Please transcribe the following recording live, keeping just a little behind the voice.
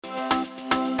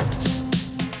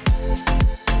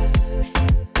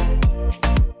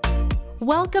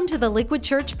Welcome to the Liquid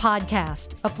Church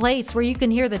Podcast, a place where you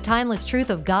can hear the timeless truth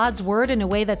of God's Word in a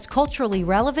way that's culturally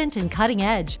relevant and cutting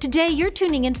edge. Today, you're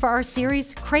tuning in for our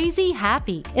series, Crazy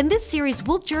Happy. In this series,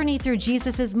 we'll journey through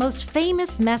Jesus' most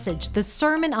famous message, the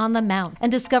Sermon on the Mount,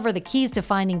 and discover the keys to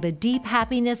finding the deep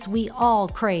happiness we all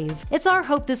crave. It's our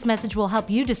hope this message will help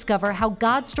you discover how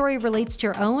God's story relates to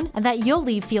your own and that you'll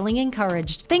leave feeling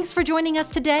encouraged. Thanks for joining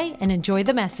us today and enjoy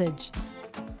the message.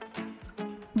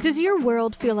 Does your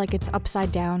world feel like it's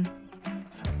upside down?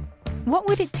 What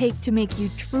would it take to make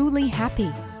you truly happy?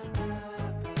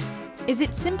 Is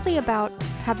it simply about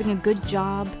having a good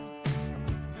job,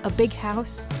 a big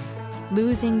house,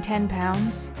 losing 10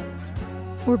 pounds,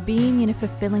 or being in a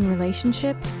fulfilling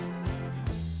relationship?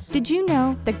 Did you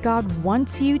know that God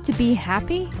wants you to be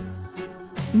happy?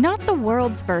 Not the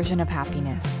world's version of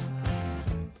happiness.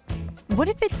 What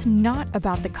if it's not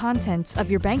about the contents of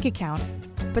your bank account,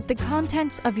 but the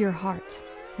contents of your heart?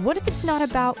 What if it's not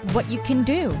about what you can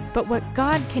do, but what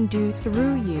God can do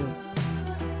through you?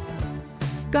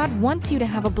 God wants you to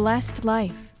have a blessed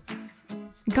life.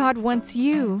 God wants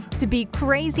you to be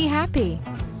crazy happy.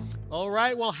 All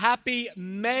right, well, happy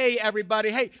May,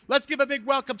 everybody. Hey, let's give a big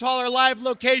welcome to all our live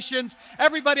locations.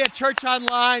 Everybody at Church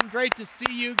Online, great to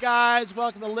see you guys.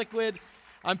 Welcome to Liquid.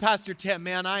 I'm Pastor Tim.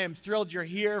 Man, I am thrilled you're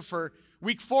here for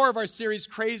Week 4 of our series,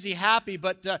 Crazy Happy.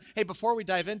 But hey, before we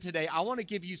dive in today, I want to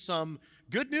give you some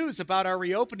good news about our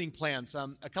reopening plans.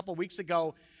 A couple weeks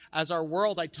ago, as our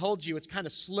world, I told you, it's kind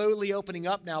of slowly opening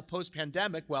up now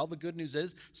post-pandemic. Well, the good news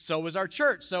is, so is our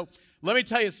church. So let me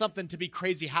tell you something to be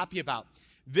crazy happy about.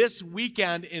 This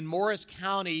weekend in Morris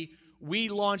County, we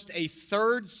launched a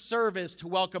third service to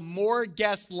welcome more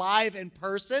guests live in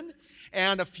person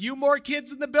and a few more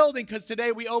kids in the building, because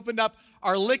today we opened up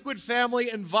our Liquid Family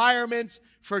environment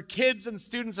for kids and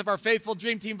students of our faithful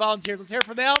Dream Team volunteers. Let's hear it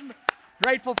for them.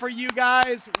 Grateful for you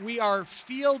guys. We are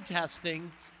field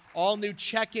testing all new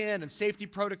check-in and safety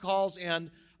protocols,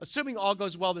 and assuming all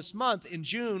goes well this month, in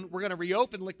June, we're going to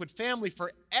reopen Liquid Family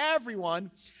for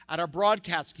everyone at our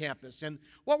broadcast campus. And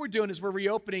what we're doing is we're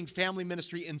reopening family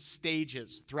ministry in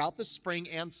stages throughout the spring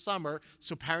and summer,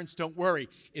 so parents don't worry.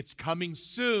 It's coming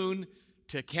soon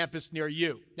to a campus near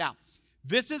you. Now,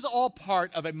 this is all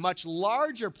part of a much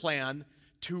larger plan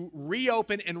to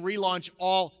reopen and relaunch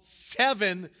all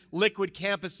 7 Liquid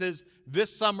campuses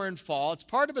this summer and fall. It's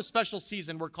part of a special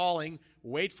season we're calling,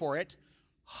 wait for it,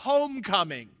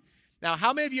 Homecoming. Now,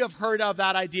 how many of you have heard of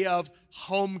that idea of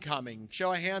homecoming?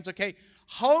 Show of hands, okay?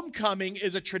 Homecoming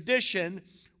is a tradition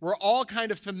we're all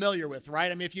kind of familiar with, right?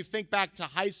 I mean, if you think back to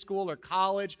high school or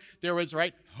college, there was,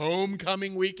 right,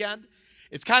 homecoming weekend.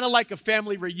 It's kind of like a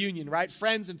family reunion, right?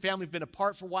 Friends and family have been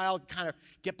apart for a while, kind of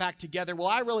get back together. Well,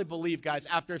 I really believe, guys,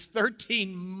 after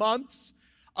 13 months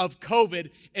of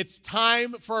COVID, it's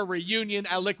time for a reunion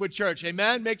at Liquid Church.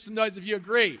 Amen? Make some noise if you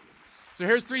agree. So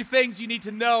here's 3 things you need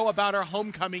to know about our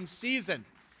homecoming season.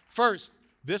 First,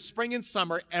 this spring and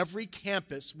summer, every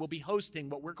campus will be hosting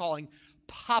what we're calling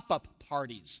pop-up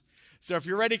parties. So if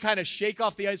you're ready to kind of shake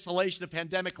off the isolation of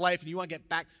pandemic life and you want to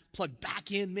get plugged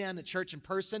back in, man, to church in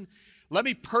person, let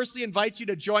me personally invite you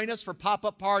to join us for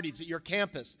pop-up parties at your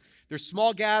campus. There's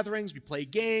small gatherings, we play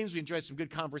games, we enjoy some good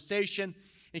conversation.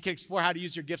 You can explore how to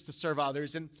use your gifts to serve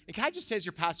others. And can I just say as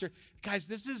your pastor, guys,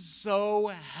 this is so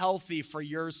healthy for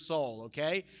your soul,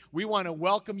 okay? We want to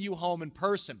welcome you home in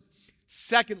person.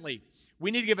 Secondly,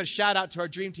 we need to give a shout out to our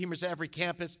Dream Teamers at every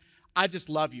campus. I just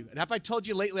love you. And have I told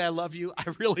you lately I love you? I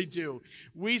really do.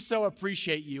 We so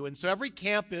appreciate you. And so every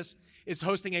campus is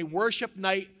hosting a worship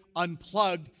night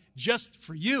unplugged just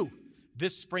for you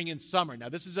this spring and summer. Now,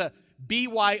 this is a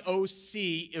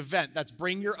BYOC event. That's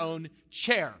bring your own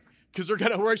chair, because we're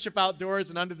going to worship outdoors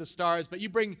and under the stars. But you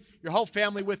bring your whole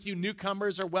family with you.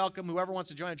 Newcomers are welcome, whoever wants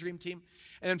to join a Dream Team.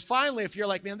 And then finally, if you're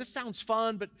like, man, this sounds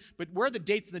fun, but where are the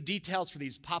dates and the details for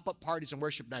these pop-up parties and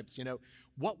worship nights? You know,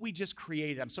 what we just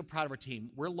created, I'm so proud of our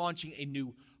team. We're launching a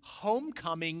new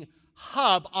homecoming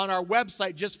hub on our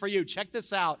website just for you. Check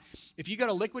this out. If you go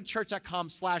to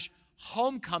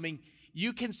liquidchurch.com/homecoming,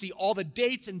 you can see all the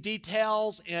dates and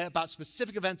details about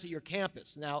specific events at your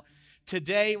campus. Now,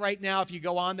 today, right now, if you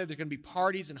go on there's going to be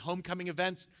parties and homecoming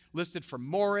events listed for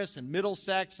Morris and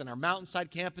Middlesex and our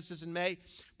Mountainside campuses in May.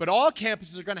 But all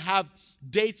campuses are going to have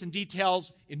dates and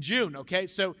details in June, okay?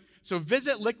 So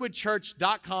visit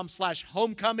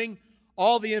liquidchurch.com/homecoming.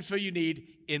 All the info you need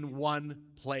in one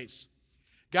place.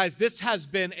 Guys, this has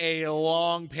been a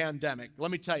long pandemic.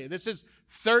 Let me tell you, this is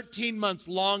 13 months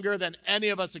longer than any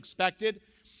of us expected.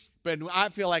 But I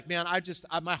feel like, man,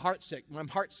 my heart's sick. I'm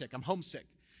heartsick. I'm homesick.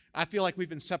 I feel like we've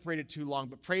been separated too long,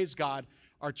 but praise God,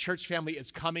 our church family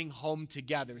is coming home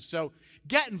together. So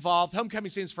get involved. Homecoming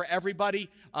seasons for everybody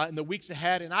in the weeks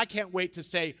ahead, and I can't wait to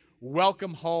say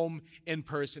welcome home in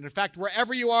person. In fact,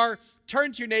 wherever you are,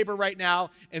 turn to your neighbor right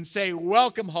now and say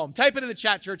welcome home. Type it in the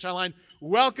chat, Church Online,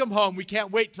 welcome home. We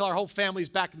can't wait till our whole family's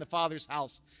back in the Father's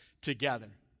house together.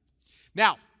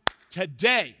 Now,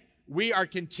 today, we are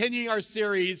continuing our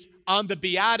series on the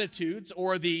Beatitudes,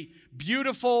 or the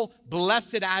beautiful,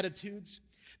 blessed attitudes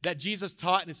that Jesus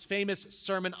taught in his famous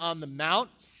Sermon on the Mount.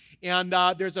 And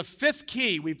there's a fifth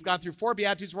key. We've gone through 4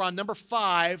 Beatitudes. We're on number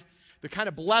 5, the kind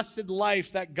of blessed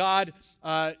life that God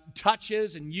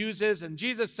touches and uses. And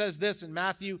Jesus says this in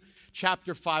Matthew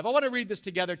chapter 5. I want to read this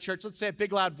together, church. Let's say it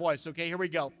big, loud voice. Okay, here we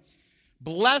go.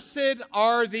 Blessed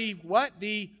are the what?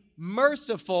 The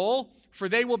merciful, for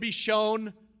they will be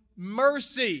shown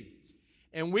mercy.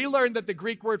 And we learned that the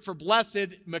Greek word for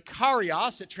blessed,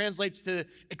 makarios, it translates to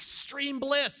extreme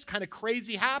bliss, kind of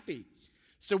crazy happy.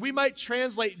 So we might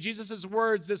translate Jesus'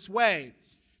 words this way: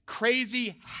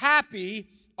 crazy happy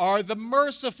are the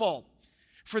merciful,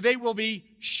 for they will be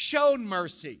shown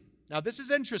mercy. Now this is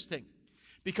interesting,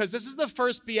 because this is the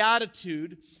first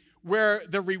beatitude where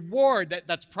the reward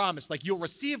that's promised, like you'll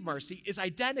receive mercy, is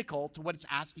identical to what it's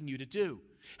asking you to do.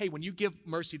 Hey, when you give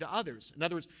mercy to others. In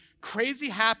other words, crazy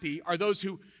happy are those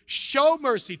who show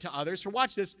mercy to others. For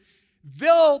watch this,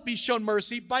 they'll be shown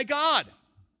mercy by God.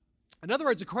 In other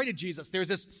words, according to Jesus, there's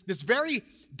this very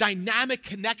dynamic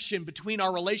connection between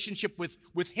our relationship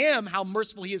with him, how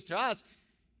merciful he is to us,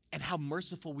 and how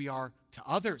merciful we are to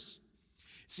others.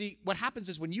 See, what happens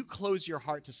is when you close your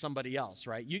heart to somebody else,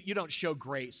 right? You don't show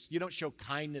grace. You don't show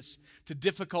kindness to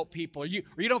difficult people. Or you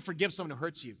don't forgive someone who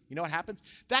hurts you. You know what happens?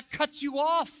 That cuts you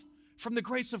off from the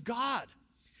grace of God.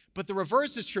 But the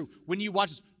reverse is true. When you watch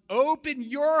this, open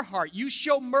your heart. You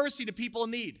show mercy to people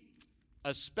in need,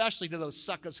 especially to those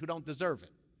suckers who don't deserve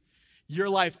it. Your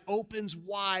life opens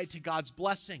wide to God's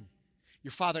blessing.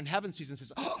 Your Father in heaven sees and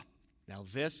says, oh, now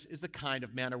this is the kind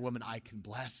of man or woman I can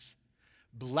bless.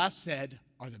 Blessed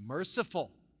are the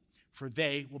merciful, for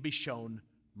they will be shown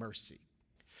mercy.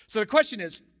 So the question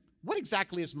is, what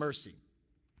exactly is mercy?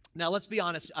 Now, let's be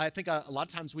honest. I think a lot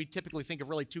of times we typically think of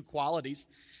really 2 qualities.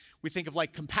 We think of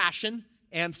like compassion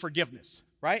and forgiveness,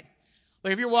 right?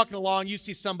 Like if you're walking along, you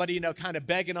see somebody, kind of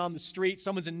begging on the street,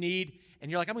 someone's in need,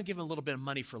 and you're like, I'm going to give them a little bit of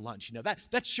money for lunch.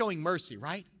 That's showing mercy,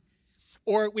 right?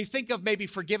 Or we think of maybe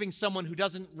forgiving someone who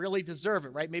doesn't really deserve it,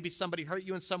 right? Maybe somebody hurt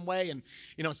you in some way, and,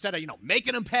 instead of,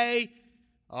 making them pay,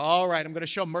 all right, I'm going to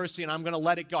show mercy and I'm going to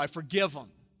let it go. I forgive them.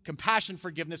 Compassion,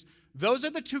 forgiveness. Those are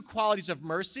the 2 qualities of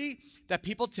mercy that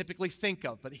people typically think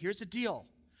of. But here's the deal.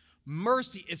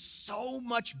 Mercy is so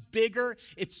much bigger.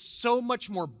 It's so much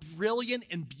more brilliant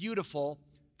and beautiful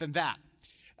than that.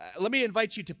 Let me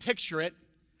invite you to picture it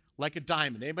like a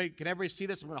diamond. Can everybody see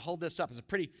this? I'm going to hold this up. It's a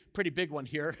pretty big one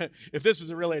here. If this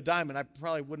was really a diamond, I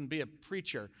probably wouldn't be a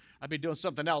preacher. I'd be doing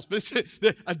something else. But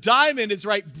a diamond is,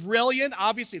 right, brilliant.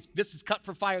 Obviously, this is cut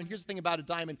for fire. And here's the thing about a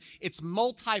diamond. It's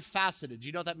multifaceted. Do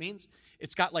you know what that means?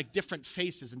 It's got like different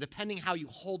faces. And depending how you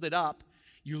hold it up,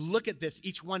 you look at this,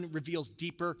 each one reveals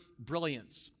deeper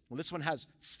brilliance. Well, this one has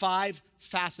 5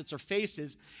 facets or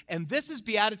faces. And this is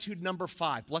beatitude number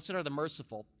 5. Blessed are the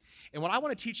merciful. And what I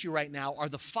want to teach you right now are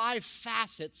the 5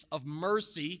 facets of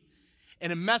mercy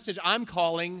in a message I'm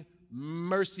calling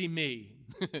Mercy Me.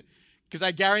 Because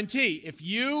I guarantee if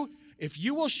you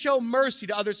will show mercy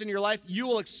to others in your life, you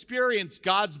will experience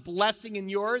God's blessing in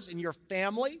yours, in your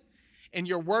family, in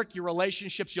your work, your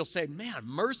relationships. You'll say, man,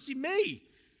 mercy me.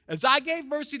 As I gave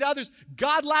mercy to others,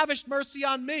 God lavished mercy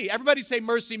on me. Everybody say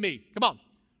mercy me. Come on.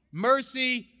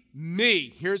 Mercy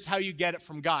me. Here's how you get it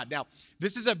from God. Now,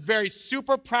 this is a very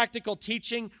super practical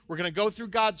teaching. We're going to go through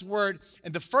God's word.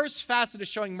 And the first facet of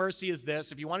showing mercy is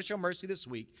this. If you want to show mercy this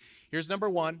week, here's number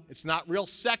 1. It's not real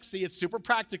sexy. It's super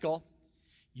practical.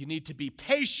 You need to be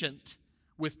patient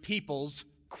with people's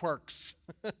quirks.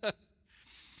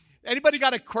 Anybody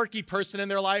got a quirky person in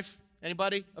their life?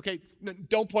 Anybody? Okay,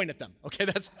 don't point at them. Okay,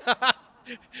 that's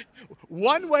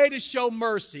one way to show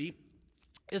mercy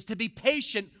is to be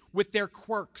patient with their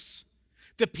quirks,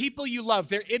 the people you love,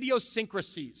 their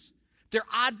idiosyncrasies, their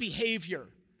odd behavior,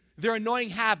 their annoying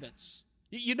habits.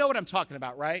 You know what I'm talking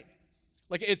about, right?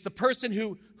 Like it's the person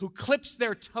who clips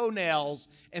their toenails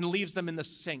and leaves them in the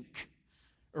sink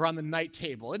or on the night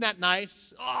table. Isn't that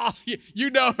nice? Oh, you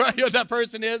know right, what that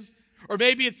person is? Or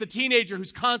maybe it's the teenager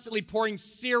who's constantly pouring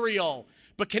cereal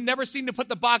but can never seem to put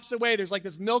the box away. There's like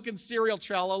this milk and cereal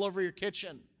trail all over your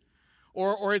kitchen.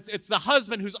 Or it's the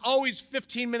husband who's always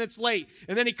 15 minutes late,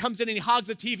 and then he comes in and he hogs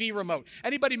a TV remote.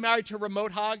 Anybody married to a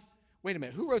remote hog? Wait a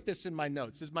minute, who wrote this in my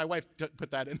notes? This is my wife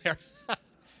put that in there.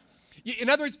 In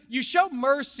other words, you show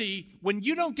mercy when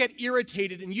you don't get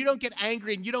irritated and you don't get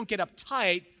angry and you don't get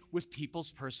uptight with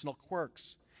people's personal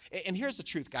quirks. And here's the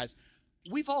truth, guys.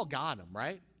 We've all got them,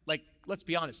 right? Like, let's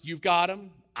be honest. You've got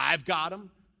them. I've got them.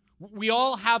 We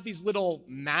all have these little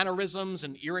mannerisms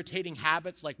and irritating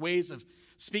habits, like ways of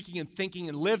speaking and thinking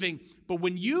and living. But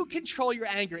when you control your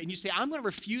anger and you say, I'm going to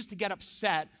refuse to get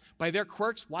upset by their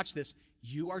quirks, watch this.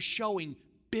 You are showing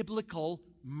biblical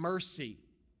mercy.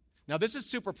 Now, this is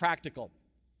super practical,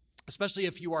 especially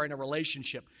if you are in a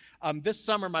relationship. This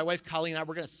summer, my wife Colleen and I,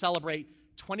 we're going to celebrate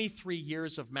 23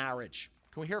 years of marriage.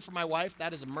 Can we hear from my wife?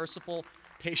 That is a merciful,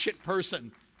 patient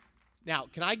person. Now,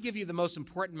 can I give you the most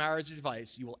important marriage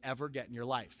advice you will ever get in your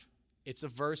life? It's a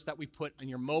verse that we put on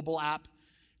your mobile app.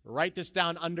 Write this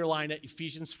down, underline it,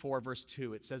 Ephesians 4, verse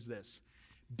 2. It says this,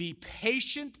 be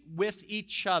patient with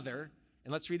each other,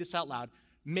 and let's read this out loud,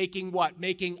 making what?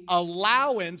 Making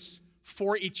allowance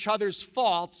for each other's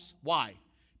faults. Why?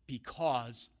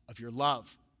 Because of your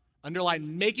love.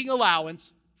 Underline, making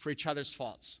allowance for each other's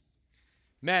faults.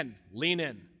 Men, lean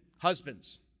in.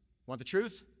 Husbands, want the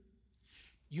truth?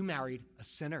 You married a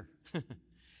sinner.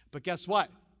 But guess what?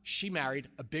 She married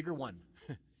a bigger one.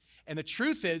 And the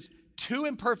truth is, two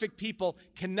imperfect people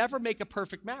can never make a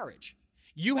perfect marriage.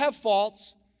 You have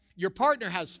faults, your partner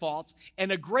has faults,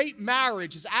 and a great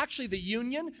marriage is actually the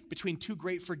union between two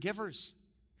great forgivers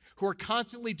who are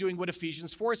constantly doing what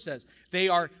Ephesians 4 says. They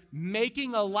are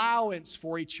making allowance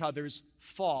for each other's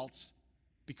faults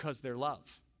because they're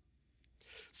love.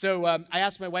 So I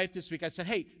asked my wife this week, I said,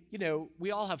 hey,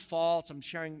 we all have faults. I'm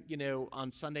sharing,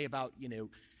 on Sunday about,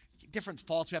 different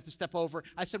faults we have to step over.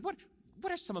 I said, what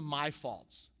are some of my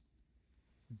faults?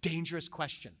 Dangerous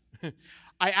question.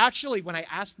 I actually, when I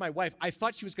asked my wife, I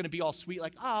thought she was going to be all sweet,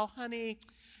 like, oh, honey,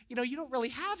 you don't really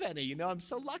have any, I'm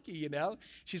so lucky,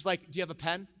 She's like, do you have a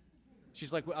pen?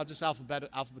 She's like, well, I'll just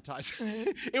alphabetize.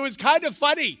 It was kind of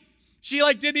funny. She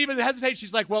didn't even hesitate.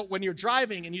 She's like, well, when you're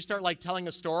driving and you start telling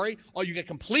a story, you get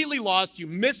completely lost, you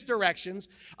miss directions.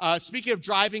 Speaking of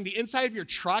driving, the inside of your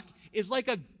truck is like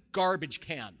a garbage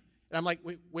can. And I'm like,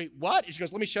 wait, what? And she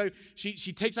goes, let me show you.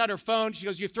 She takes out her phone. She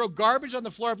goes, you throw garbage on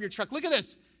the floor of your truck. Look at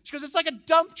this. She goes, it's like a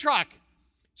dump truck.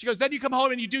 She goes, then you come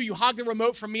home and you hog the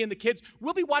remote from me and the kids.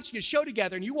 We'll be watching a show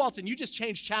together and you waltz and you just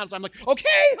change channels. I'm like, okay.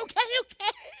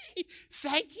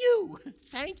 Thank you.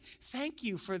 Thank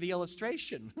you for the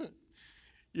illustration.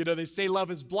 They say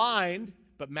love is blind,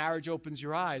 but marriage opens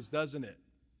your eyes, doesn't it?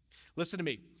 Listen to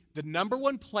me. The number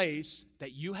one place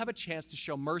that you have a chance to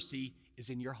show mercy is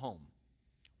in your home.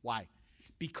 Why?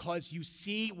 Because you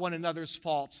see one another's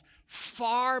faults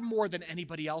far more than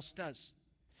anybody else does.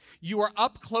 You are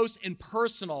up close and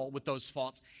personal with those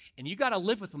faults, and you got to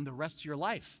live with them the rest of your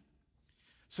life.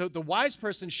 So the wise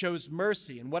person shows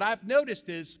mercy. And what I've noticed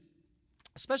is,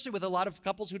 especially with a lot of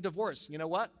couples who divorce, you know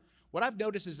what? What I've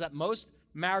noticed is that most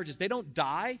marriages, they don't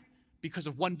die because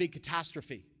of one big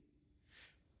catastrophe.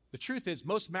 The truth is,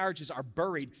 most marriages are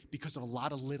buried because of a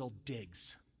lot of little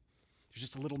digs. There's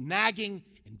just a little nagging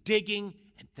and digging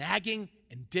and nagging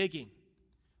and digging.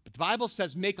 But the Bible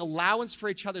says make allowance for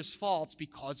each other's faults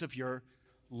because of your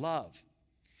love.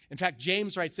 In fact,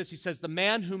 James writes this. He says, the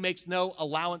man who makes no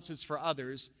allowances for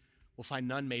others will find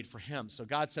none made for him. So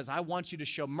God says, I want you to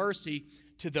show mercy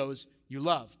to those you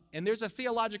love. And there's a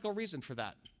theological reason for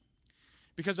that.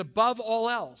 Because above all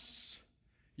else,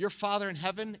 your Father in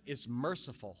heaven is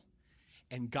merciful,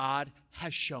 and God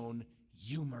has shown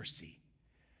you mercy.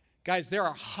 Guys, there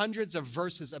are hundreds of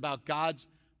verses about God's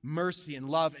mercy and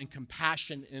love and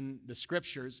compassion in the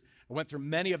scriptures. I went through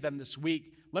many of them this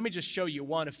week. Let me just show you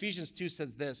one. Ephesians 2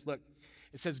 says this. Look,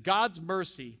 it says, God's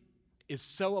mercy is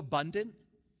so abundant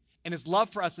and his love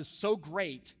for us is so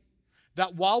great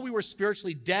that while we were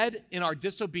spiritually dead in our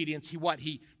disobedience,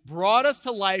 he brought us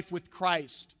to life with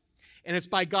Christ. And it's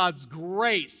by God's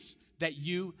grace that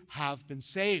you have been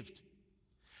saved.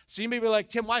 So you may be like,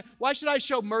 Tim, why should I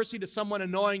show mercy to someone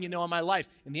annoying, in my life?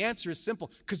 And the answer is simple,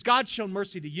 because God showed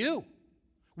mercy to you.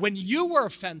 When you were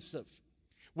offensive,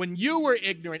 when you were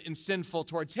ignorant and sinful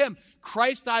towards him,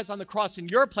 Christ dies on the cross in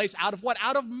your place out of what?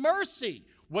 Out of mercy.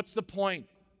 What's the point?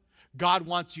 God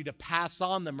wants you to pass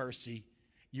on the mercy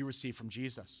you receive from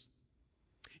Jesus.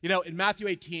 In Matthew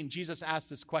 18, Jesus asked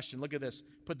this question. Look at this.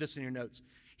 Put this in your notes.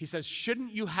 He says,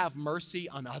 shouldn't you have mercy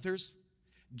on others,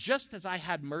 just as I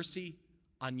had mercy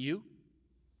on you?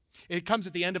 It comes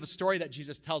at the end of a story that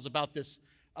Jesus tells about this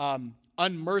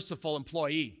unmerciful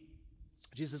employee.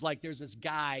 Jesus is like, there's this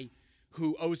guy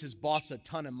who owes his boss a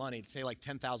ton of money, say like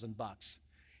 $10,000.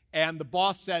 And the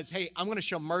boss says, hey, I'm going to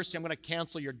show mercy. I'm going to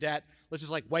cancel your debt. Let's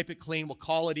just wipe it clean. We'll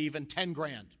call it even, 10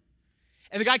 grand.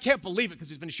 And the guy can't believe it because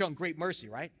he's been shown great mercy,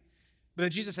 right? But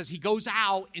then Jesus says he goes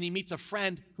out and he meets a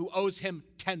friend who owes him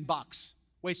 $10,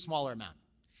 way smaller amount.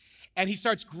 And he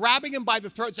starts grabbing him by the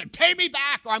throat and saying, pay me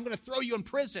back or I'm going to throw you in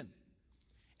prison.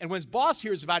 And when his boss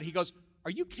hears about it, he goes,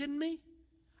 are you kidding me?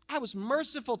 I was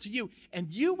merciful to you,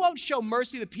 and you won't show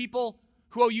mercy to people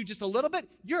who owe you just a little bit?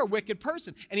 You're a wicked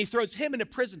person. And he throws him into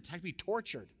prison to be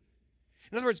tortured.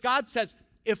 In other words, God says,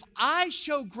 if I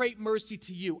show great mercy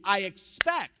to you, I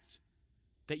expect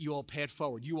that you will pay it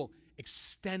forward. You will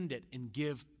extend it and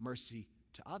give mercy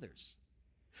to others.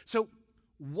 So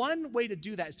one way to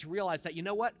do that is to realize that, you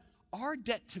know what? Our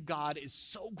debt to God is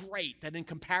so great that in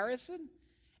comparison,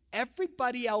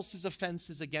 everybody else's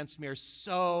offenses against me are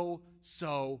so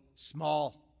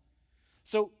small.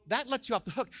 So that lets you off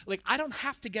the hook. Like, I don't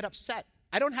have to get upset.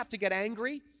 I don't have to get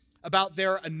angry about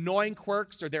their annoying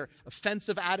quirks or their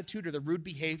offensive attitude or their rude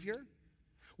behavior.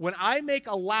 When I make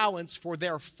allowance for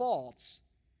their faults,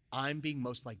 I'm being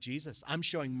most like Jesus. I'm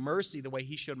showing mercy the way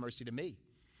he showed mercy to me.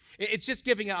 It's just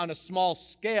giving it on a small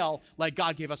scale like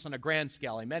God gave us on a grand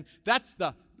scale, amen? That's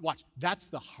the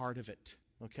heart of it,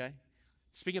 okay?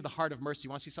 Speaking of the heart of mercy, you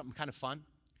want to see something kind of fun?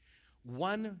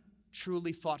 One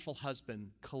truly thoughtful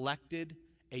husband collected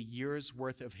a year's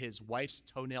worth of his wife's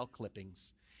toenail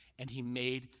clippings, and he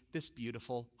made this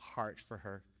beautiful heart for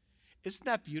her. Isn't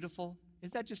that beautiful?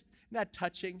 Isn't that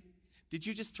touching? Did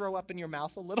you just throw up in your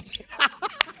mouth a little bit?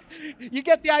 You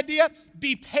get the idea?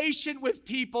 Be patient with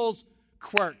people's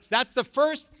quirks. That's the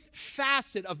first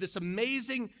facet of this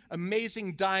amazing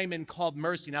diamond called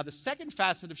mercy. Now, the second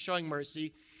facet of showing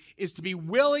mercy is to be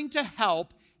willing to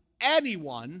help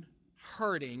anyone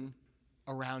hurting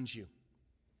around you.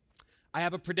 I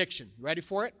have a prediction. You ready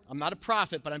for it? I'm not a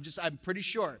prophet, but I'm pretty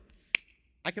sure.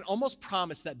 I can almost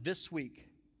promise that this week,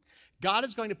 God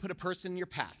is going to put a person in your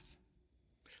path,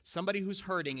 somebody who's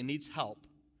hurting and needs help,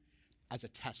 as a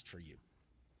test for you.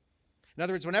 In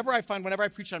other words, whenever I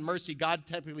preach on mercy, God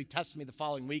typically tests me the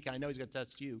following week, and I know he's going to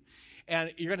test you.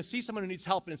 And you're going to see someone who needs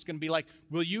help, and it's going to be like,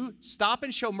 will you stop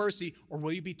and show mercy, or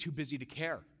will you be too busy to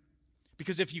care?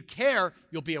 Because if you care,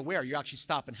 you'll be aware. You actually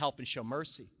stop and help and show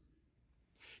mercy.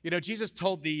 You know, Jesus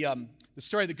told the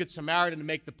story of the Good Samaritan to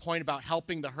make the point about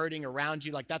helping the hurting around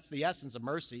you. Like, that's the essence of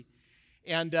mercy.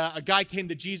 And a guy came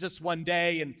to Jesus one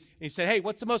day, and he said, hey,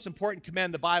 what's the most important command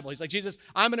in the Bible? He's like, Jesus,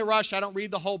 I'm in a rush. I don't read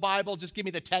the whole Bible. Just give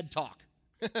me the TED Talk.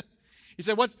 He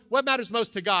said, what matters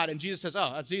most to God? And Jesus says,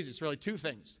 oh, that's easy. It's really two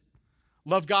things.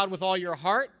 Love God with all your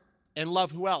heart, and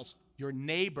love who else? Your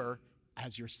neighbor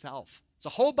as yourself. It's a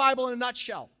whole Bible in a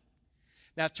nutshell.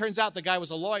 Now, it turns out the guy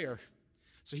was a lawyer,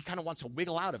 so he kind of wants to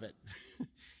wiggle out of it.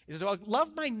 He says, well,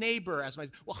 love my neighbor as my...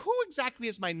 Well, who exactly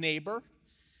is my neighbor?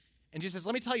 And Jesus says,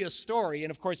 let me tell you a story.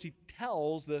 And, of course, he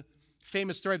tells the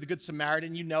famous story of the Good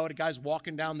Samaritan. You know it. A guy's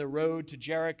walking down the road to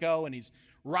Jericho, and he's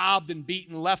robbed and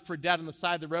beaten, left for dead on the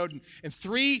side of the road. And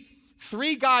three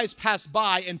guys pass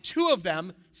by, and two of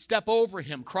them step over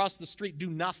him, cross the street, do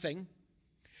nothing.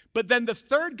 But then the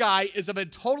third guy is of a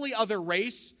totally other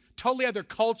race, totally other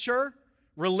culture,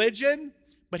 religion.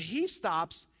 But he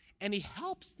stops, and he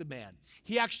helps the man.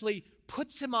 He actually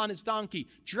puts him on his donkey,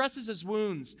 dresses his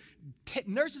wounds,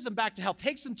 nurses him back to health,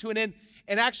 takes him to an inn,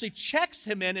 and actually checks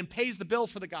him in and pays the bill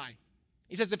for the guy.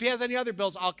 He says, if he has any other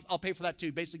bills, I'll pay for that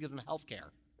too. Basically gives him health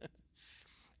care.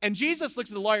 And Jesus looks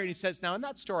at the lawyer and he says, now in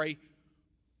that story,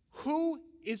 who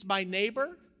is my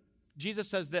neighbor? Jesus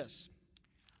says this,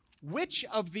 which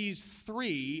of these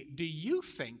three do you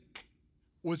think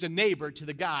was a neighbor to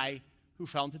the guy who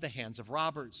fell into the hands of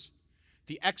robbers?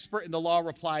 The expert in the law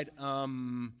replied,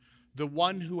 the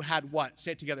one who had what?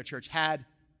 Say it together, church. Had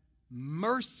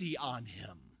mercy on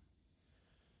him.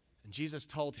 And Jesus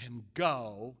told him,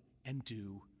 go and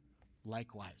do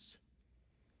likewise.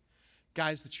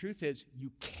 Guys, the truth is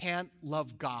you can't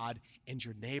love God and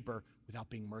your neighbor without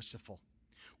being merciful,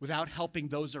 without helping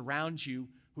those around you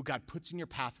who God puts in your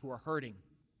path who are hurting.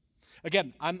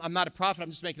 Again, I'm not a prophet. I'm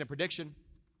just making a prediction.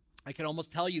 I can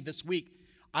almost tell you this week,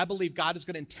 I believe God is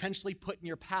going to intentionally put in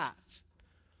your path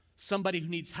somebody who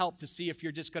needs help to see if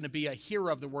you're just going to be a hearer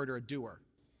of the word or a doer.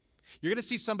 You're going to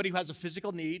see somebody who has a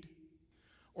physical need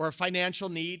or a financial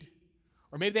need,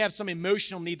 or maybe they have some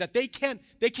emotional need that they can't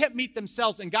meet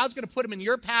themselves, and God's going to put them in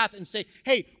your path and say,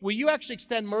 hey, will you actually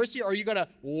extend mercy, or are you going to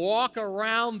walk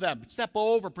around them, step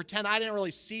over, pretend I didn't really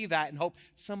see that, and hope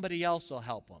somebody else will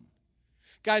help them?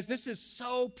 Guys, this is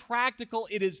so practical.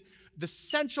 It is the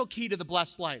central key to the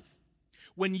blessed life.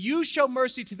 When you show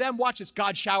mercy to them, watch as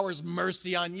God showers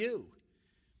mercy on you.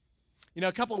 You know,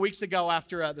 a couple of weeks ago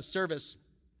after the service,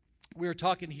 we were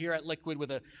talking here at Liquid with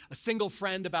a single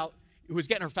friend who was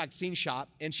getting her vaccine shot,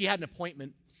 and she had an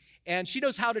appointment, and she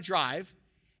knows how to drive,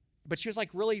 but she was like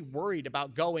really worried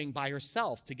about going by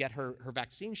herself to get her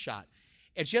vaccine shot.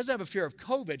 And she doesn't have a fear of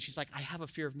COVID. She's like, I have a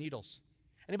fear of needles.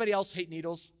 Anybody else hate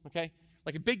needles? Okay.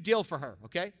 Like a big deal for her.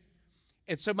 Okay.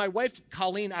 And so my wife,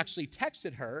 Colleen, actually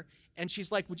texted her and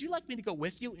she's like, would you like me to go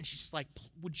with you? And she's just like,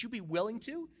 would you be willing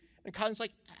to? And Colleen's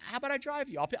like, how about I drive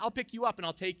you? I'll pick you up and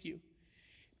I'll take you.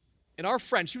 And our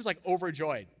friend, she was like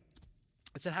overjoyed.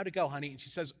 I said, how'd it go, honey? And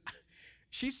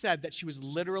she said that she was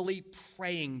literally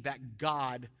praying that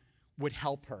God would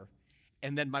help her.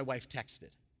 And then my wife texted.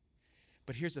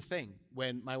 But here's the thing.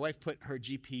 When my wife put her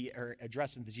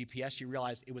address into the GPS, she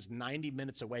realized it was 90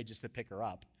 minutes away just to pick her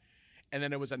up. And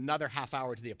then it was another half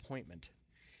hour to the appointment.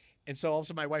 And so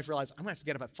also my wife realized, I'm going to have to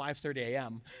get up at 5:30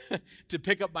 a.m. to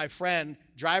pick up my friend,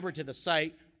 drive her to the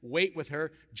site, wait with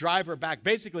her, drive her back.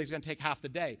 Basically, it's going to take half the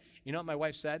day. You know what my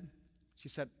wife said? She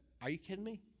said, are you kidding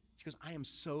me? She goes, I am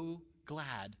so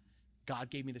glad God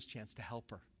gave me this chance to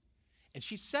help her. And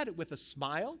she said it with a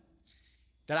smile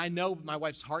that I know my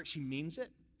wife's heart, she means it.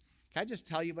 Can I just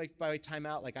tell you by time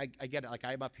out, like I get it, like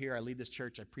I'm up here, I lead this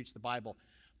church, I preach the Bible.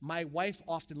 My wife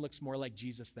often looks more like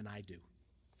Jesus than I do.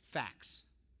 Facts.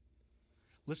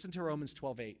 Listen to Romans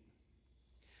 12:8.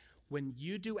 When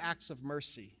you do acts of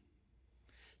mercy,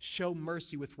 show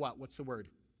mercy with what? What's the word?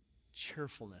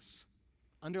 Cheerfulness.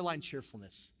 Underline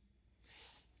cheerfulness.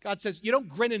 God says, you don't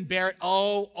grin and bear it.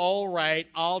 Oh, all right,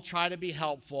 I'll try to be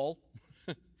helpful.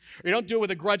 Or you don't do it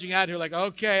with a grudging attitude like,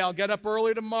 okay, I'll get up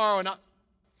early tomorrow.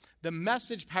 The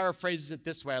Message paraphrases it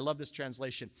this way. I love this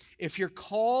translation. If you're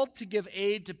called to give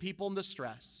aid to people in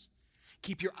distress,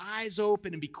 keep your eyes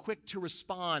open and be quick to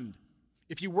respond.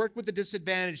 If you work with the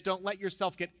disadvantaged, don't let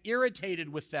yourself get irritated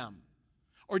with them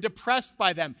or depressed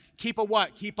by them. Keep a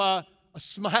what? Keep a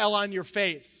smile on your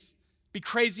face. Be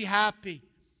crazy happy.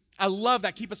 I love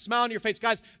that. Keep a smile on your face.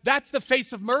 Guys, that's the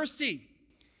face of mercy.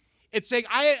 It's saying,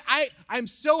 I'm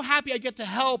so happy I get to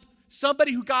help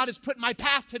somebody who God has put in my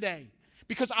path today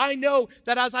because I know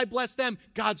that as I bless them,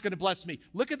 God's going to bless me.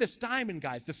 Look at this diamond,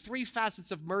 guys, the three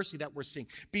facets of mercy that we're seeing.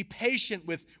 Be patient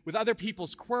with other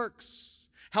people's quirks.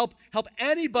 Help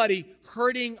anybody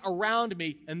hurting around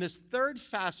me. And this third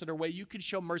facet or way you can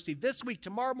show mercy this week,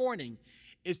 tomorrow morning,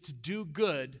 is to do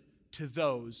good to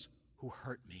those who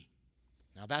hurt me.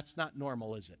 Now, that's not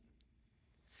normal, is it?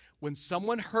 When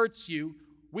someone hurts you,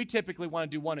 we typically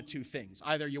want to do one of two things.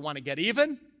 Either you want to get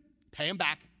even, pay them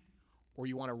back, or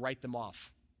you want to write them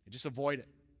off and just avoid it.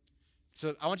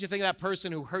 So I want you to think of that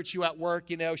person who hurt you at work.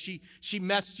 You know, she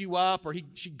messed you up, or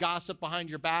she gossiped behind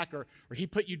your back, or he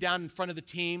put you down in front of the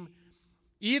team.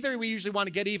 Either we usually want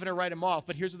to get even or write them off,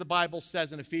 but here's what the Bible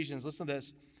says in Ephesians. Listen to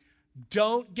this.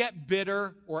 Don't get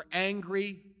bitter or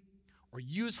angry or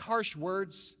use harsh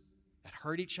words that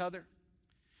hurt each other.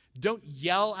 Don't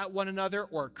yell at one another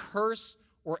or curse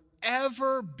or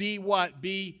ever be what?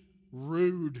 Be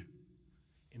rude.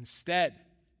 Instead,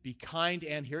 be kind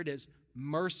and, here it is,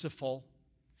 merciful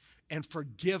and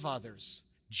forgive others,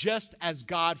 just as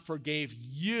God forgave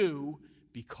you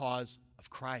because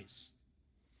of Christ.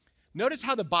 Notice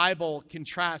how the Bible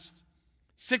contrasts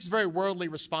 6 very worldly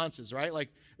responses, right? Like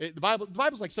the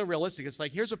Bible's like so realistic. It's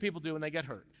like, here's what people do when they get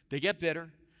hurt. They get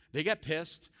bitter. They get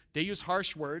pissed. They use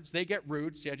harsh words. They get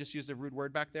rude. See, I just used a rude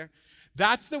word back there.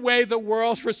 That's the way the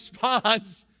world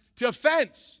responds to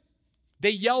offense. They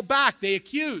yell back. They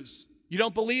accuse. You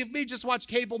don't believe me? Just watch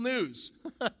cable news.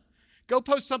 Go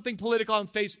post something political on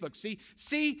Facebook.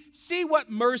 See what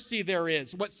mercy there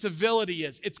is, what civility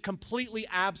is. It's completely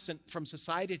absent from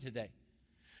society today.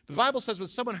 The Bible says when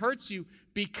someone hurts you,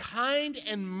 be kind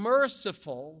and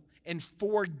merciful and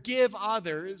forgive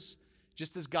others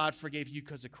just as God forgave you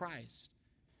because of Christ.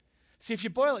 See, if you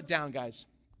boil it down, guys,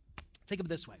 think of it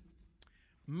this way.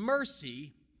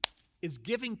 Mercy is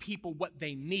giving people what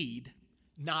they need,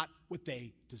 not what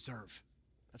they deserve.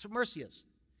 That's what mercy is.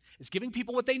 It's giving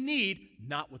people what they need,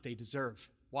 not what they deserve.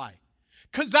 Why?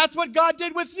 Because that's what God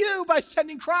did with you by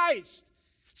sending Christ.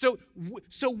 So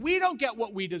we don't get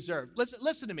what we deserve.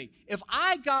 Listen to me. If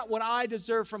I got what I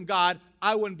deserve from God,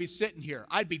 I wouldn't be sitting here.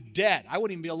 I'd be dead. I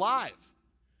wouldn't even be alive.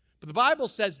 But the Bible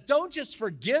says, don't just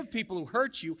forgive people who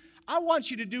hurt you. I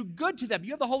want you to do good to them.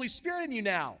 You have the Holy Spirit in you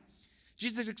now.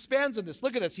 Jesus expands on this.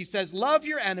 Look at this. He says, love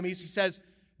your enemies. He says,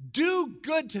 do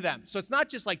good to them. So it's not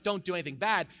just like don't do anything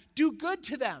bad. Do good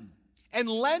to them and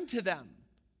lend to them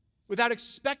without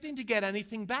expecting to get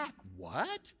anything back.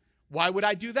 What? Why would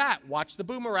I do that? Watch the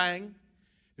boomerang.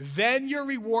 Then your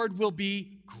reward will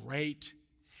be great,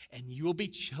 and you will be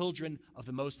children of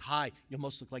the Most High. You'll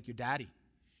most look like your daddy,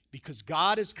 because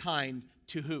God is kind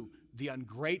to who? The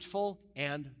ungrateful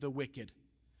and the wicked.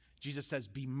 Jesus says,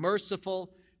 be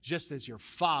merciful just as your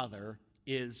Father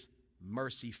is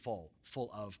merciful,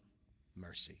 full of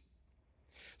mercy.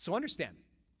 So understand,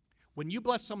 when you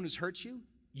bless someone who's hurt you,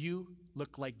 you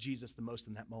look like Jesus the most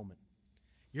in that moment.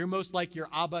 You're most like your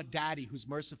Abba Daddy who's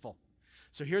merciful.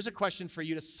 So here's a question for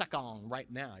you to suck on right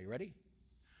now. You ready?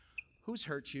 Who's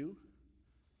hurt you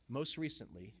most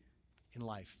recently in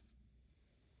life?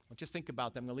 I want you to think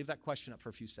about that. I'm going to leave that question up for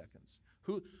a few seconds.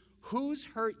 Who's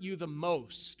hurt you the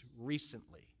most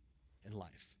recently in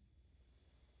life?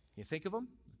 Can you think of them?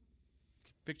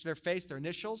 Picture their face, their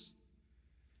initials.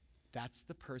 That's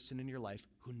the person in your life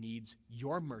who needs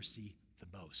your mercy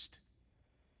the most.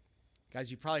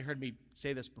 Guys, you probably heard me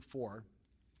say this before.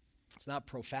 It's not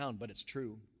profound, but it's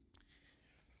true.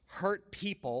 Hurt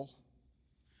people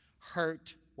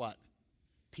hurt what?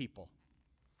 People.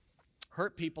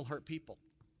 Hurt people hurt people.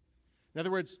 In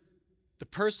other words, the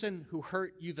person who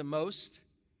hurt you the most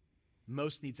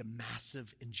needs a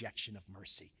massive injection of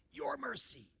mercy. Your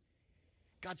mercy.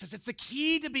 God says it's the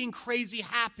key to being crazy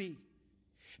happy.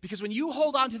 Because when you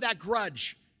hold on to that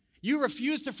grudge, you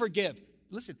refuse to forgive.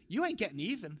 Listen, you ain't getting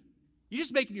even. You're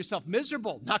just making yourself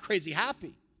miserable, not crazy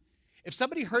happy. If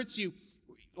somebody hurts you,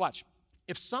 watch.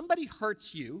 If somebody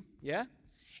hurts you, yeah,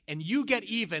 and you get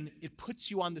even, it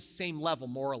puts you on the same level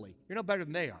morally. You're no better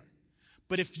than they are.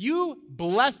 But if you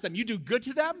bless them, you do good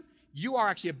to them, you are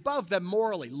actually above them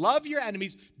morally. Love your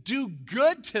enemies, do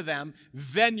good to them,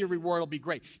 then your reward will be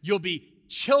great. You'll be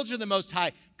children of the Most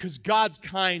High because God's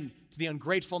kind to the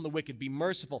ungrateful and the wicked. Be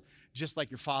merciful, just like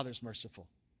your Father's merciful.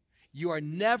 You are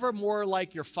never more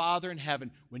like your Father in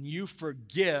heaven when you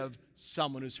forgive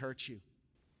someone who's hurt you.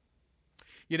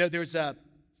 You know, there's a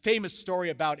famous story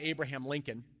about Abraham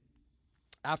Lincoln.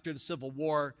 After the Civil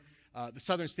War, the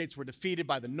southern states were defeated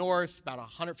by the North about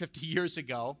 150 years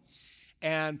ago.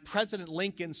 And President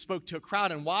Lincoln spoke to a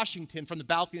crowd in Washington from the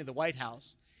balcony of the White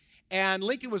House. And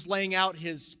Lincoln was laying out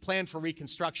his plan for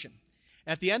Reconstruction.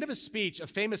 At the end of his speech, a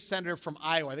famous senator from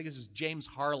Iowa, I think this was James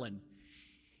Harlan,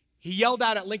 he yelled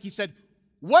out at Lincoln, he said,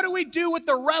 "What do we do with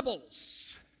the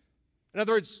rebels?" In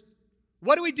other words,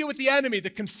 what do we do with the enemy, the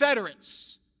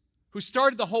Confederates, who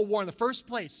started the whole war in the first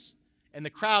place? And the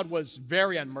crowd was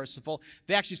very unmerciful.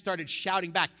 They actually started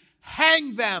shouting back,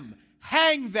 "Hang them,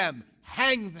 hang them,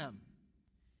 hang them."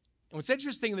 And what's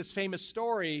interesting in this famous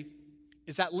story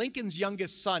is that Lincoln's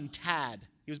youngest son, Tad,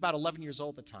 he was about 11 years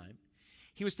old at the time,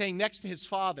 he was staying next to his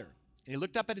father. And he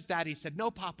looked up at his dad, he said,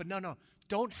 "No, Papa, no,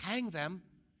 don't hang them.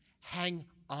 Hang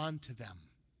on to them."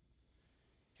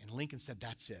 And Lincoln said,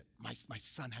 "That's it. My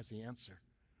son has the answer.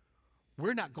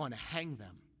 We're not going to hang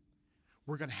them.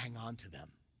 We're going to hang on to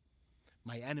them.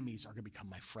 My enemies are going to become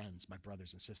my friends, my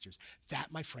brothers and sisters."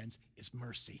 That, my friends, is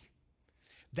mercy.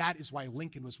 That is why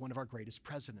Lincoln was one of our greatest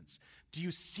presidents. Do you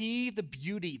see the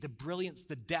beauty, the brilliance,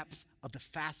 the depth of the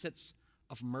facets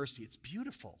of mercy? It's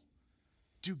beautiful.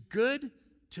 Do good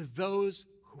to those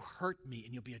who hurt me,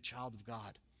 and you'll be a child of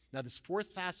God. Now, this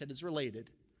fourth facet is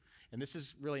related, and this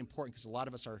is really important because a lot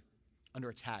of us are under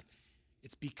attack.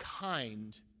 It's be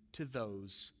kind to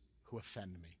those who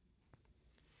offend me.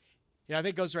 You know, I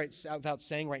think it goes right without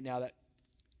saying right now that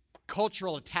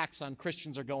cultural attacks on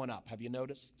Christians are going up. Have you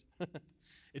noticed?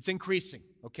 It's increasing,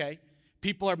 okay?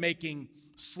 People are making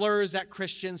slurs at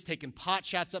Christians, taking pot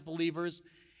shots at believers,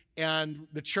 and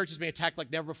the church is being attacked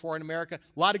like never before in America.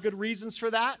 A lot of good reasons for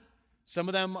that. Some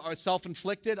of them are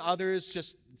self-inflicted, others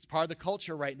just, it's part of the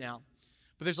culture right now.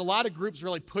 But there's a lot of groups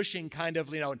really pushing kind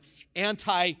of, an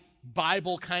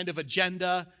anti-Bible kind of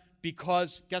agenda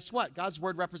because guess what? God's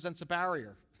word represents a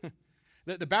barrier.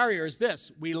 The barrier is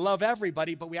this: we love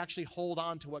everybody, but we actually hold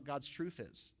on to what God's truth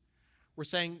is. We're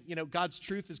saying, God's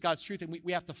truth is God's truth, and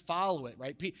we have to follow it,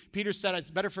 right? Peter said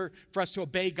it's better for us to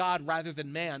obey God rather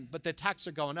than man, but the attacks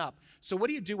are going up. So what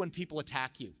do you do when people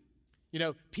attack you?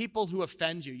 People who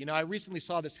offend you. I recently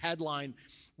saw this headline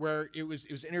where it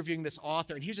was interviewing this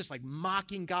author, and he was just like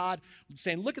mocking God,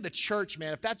 saying, "Look at the church,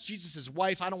 man. If that's Jesus'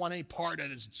 wife, I don't want any part of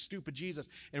this stupid Jesus."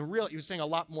 And really, he was saying a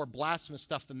lot more blasphemous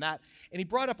stuff than that. And he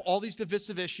brought up all these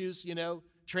divisive issues,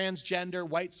 transgender,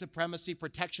 white supremacy,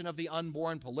 protection of the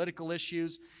unborn, political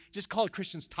issues. He just called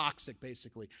Christians toxic,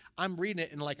 basically. I'm reading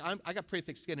it, and I got pretty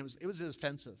thick skin. It was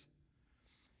offensive.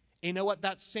 And you know what?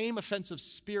 That same offensive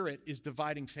spirit is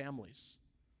dividing families.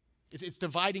 It's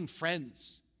dividing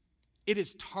friends. It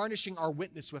is tarnishing our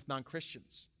witness with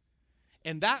non-Christians.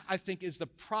 And that, I think, is the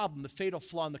problem, the fatal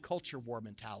flaw in the culture war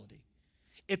mentality.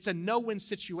 It's a no-win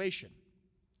situation.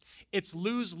 It's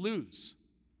lose-lose.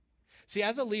 See,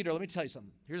 as a leader, let me tell you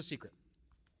something. Here's a secret.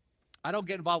 I don't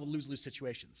get involved with lose-lose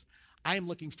situations. I am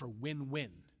looking for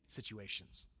win-win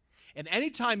situations. And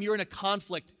anytime you're in a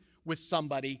conflict with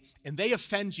somebody and they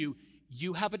offend you,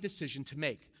 you have a decision to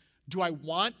make. Do I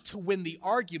want to win the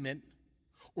argument,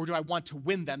 or do I want to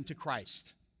win them to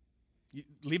Christ?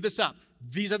 Leave this up.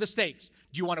 These are the stakes.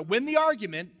 Do you want to win the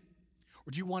argument,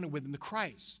 or do you want to win them to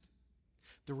Christ?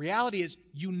 The reality is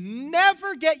you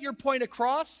never get your point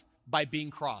across by being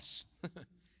cross.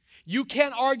 You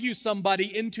can't argue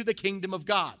somebody into the kingdom of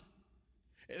God.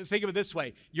 Think of it this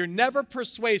way. You're never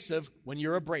persuasive when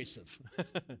you're abrasive.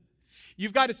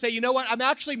 You've got to say, you know what? I'm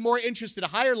actually more interested at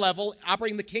a higher level,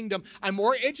 operating the kingdom. I'm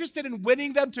more interested in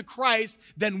winning them to Christ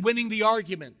than winning the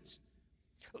argument.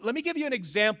 Let me give you an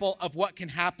example of what can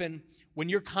happen when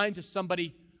you're kind to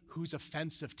somebody who's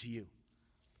offensive to you.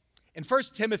 In 1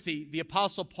 Timothy, the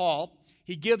Apostle Paul,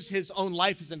 he gives his own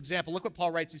life as an example. Look what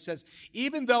Paul writes. He says,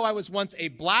 even though I was once a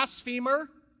blasphemer,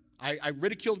 I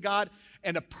ridiculed God,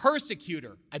 and a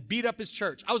persecutor, I beat up his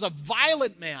church. I was a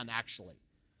violent man, actually.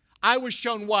 I was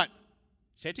shown what?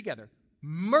 Say it together.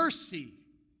 Mercy,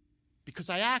 because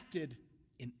I acted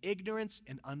in ignorance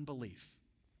and unbelief.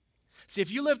 See,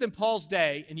 if you lived in Paul's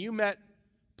day and you met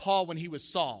Paul when he was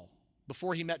Saul,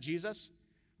 before he met Jesus,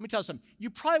 let me tell you something. You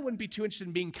probably wouldn't be too interested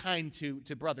in being kind to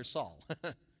brother Saul.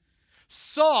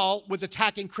 Saul was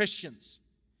attacking Christians.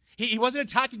 He wasn't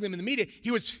attacking them in the media.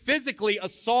 He was physically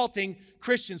assaulting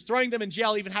Christians, throwing them in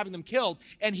jail, even having them killed.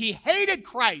 And he hated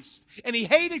Christ, and he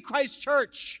hated Christ's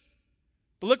church.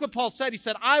 But look what Paul said. He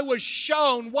said, I was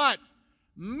shown what?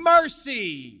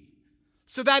 Mercy.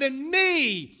 So that in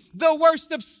me, the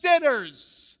worst of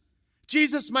sinners,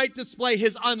 Jesus might display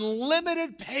his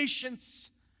unlimited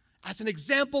patience as an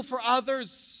example for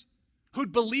others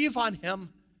who'd believe on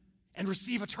him and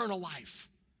receive eternal life.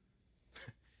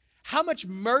 How much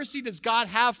mercy does God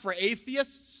have for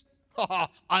atheists? Oh,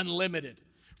 unlimited.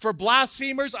 For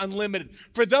blasphemers, unlimited.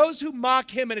 For those who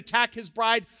mock him and attack his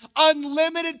bride,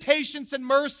 unlimited patience and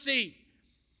mercy.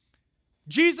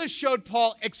 Jesus showed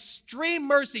Paul extreme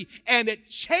mercy, and it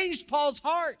changed Paul's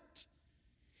heart.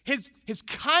 His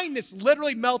kindness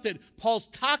literally melted Paul's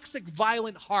toxic,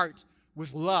 violent heart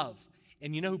with love.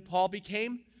 And you know who Paul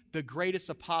became? The greatest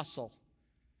apostle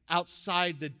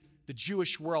outside the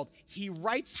Jewish world. He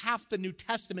writes half the New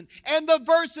Testament and the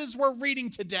verses we're reading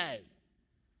today.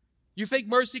 You think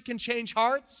mercy can change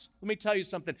hearts? Let me tell you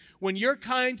something. When you're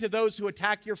kind to those who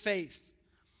attack your faith,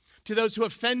 to those who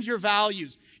offend your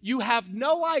values, you have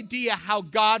no idea how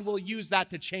God will use that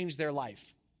to change their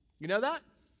life. You know that?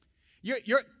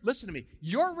 Listen to me.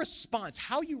 Your response,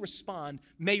 how you respond,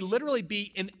 may literally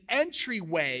be an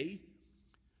entryway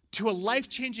to a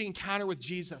life-changing encounter with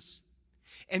Jesus.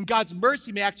 And God's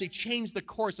mercy may actually change the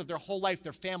course of their whole life,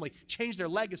 their family, change their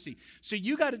legacy. So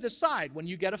you got to decide when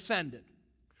you get offended,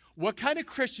 what kind of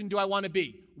Christian do I want to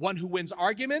be? One who wins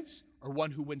arguments or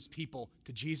one who wins people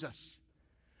to Jesus?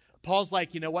 Paul's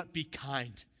like, you know what? Be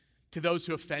kind to those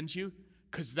who offend you,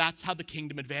 because that's how the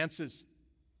kingdom advances.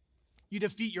 You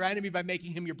defeat your enemy by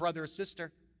making him your brother or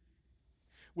sister,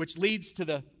 which leads to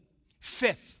the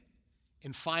fifth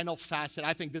and final facet.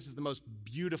 I think this is the most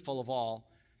beautiful of all.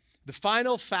 The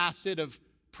final facet of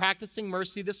practicing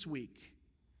mercy this week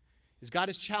is God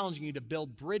is challenging you to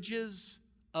build bridges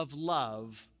of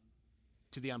love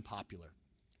to the unpopular.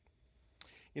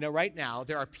 You know, right now,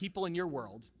 there are people in your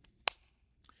world,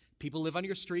 people live on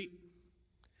your street,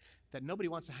 that nobody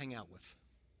wants to hang out with.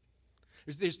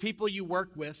 There's people you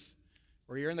work with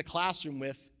or you're in the classroom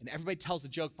with, and everybody tells a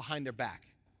joke behind their back.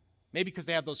 Maybe because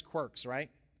they have those quirks, right?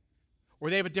 Or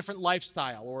they have a different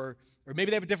lifestyle, or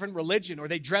maybe they have a different religion, or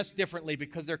they dress differently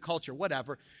because their culture,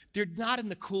 whatever. They're not in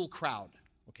the cool crowd,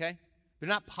 okay? They're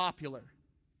not popular.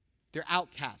 They're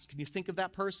outcasts. Can you think of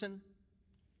that person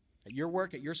at your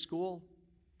work, at your school?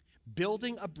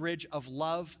 Building a bridge of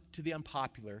love to the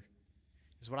unpopular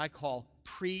is what I call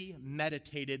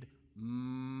premeditated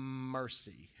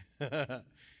mercy.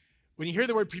 When you hear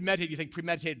the word premeditated, you think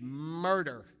premeditated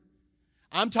murder.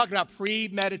 I'm talking about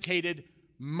premeditated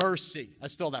mercy. I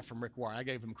stole that from Rick Warren. I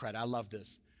gave him credit. I love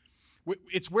this.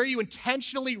 It's where you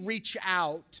intentionally reach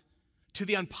out to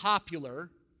the unpopular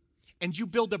and you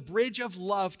build a bridge of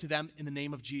love to them in the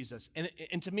name of Jesus.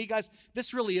 And to me, guys,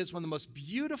 this really is one of the most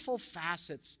beautiful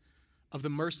facets of the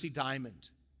mercy diamond.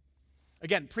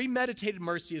 Again, premeditated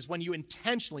mercy is when you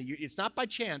intentionally, it's not by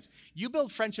chance, you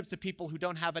build friendships with people who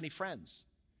don't have any friends.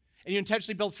 And you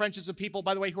intentionally build friendships with people,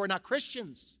 by the way, who are not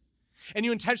Christians. And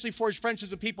you intentionally forge friendships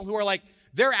with people who are like,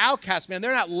 they're outcasts, man.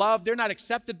 They're not loved. They're not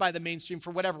accepted by the mainstream for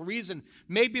whatever reason.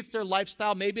 Maybe it's their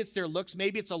lifestyle. Maybe it's their looks.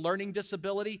 Maybe it's a learning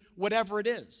disability, whatever it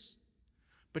is.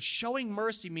 But showing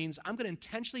mercy means I'm going to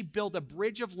intentionally build a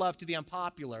bridge of love to the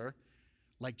unpopular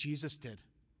like Jesus did.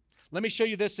 Let me show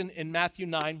you this in Matthew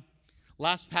 9.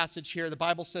 Last passage here. The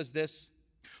Bible says this.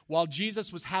 While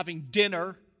Jesus was having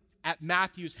dinner at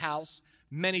Matthew's house,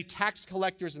 many tax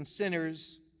collectors and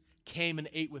sinners came and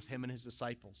ate with him and his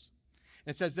disciples.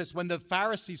 And it says this, when the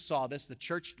Pharisees saw this, the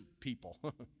church people,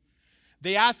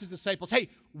 they asked his disciples, hey,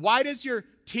 why does your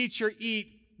teacher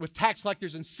eat with tax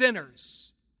collectors and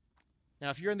sinners? Now,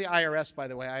 if you're in the IRS, by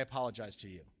the way, I apologize to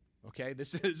you, okay?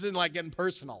 This isn't like getting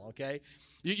personal, okay?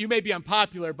 You may be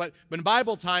unpopular, but in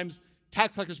Bible times,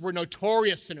 tax collectors were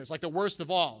notorious sinners, like the worst of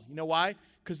all. You know why?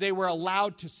 Because they were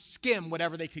allowed to skim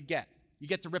whatever they could get. You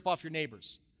get to rip off your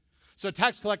neighbors. So a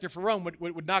tax collector for Rome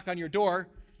would knock on your door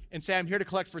and say, I'm here to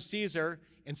collect for Caesar.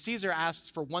 And Caesar asks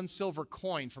for 1 silver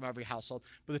coin from every household.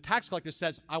 But the tax collector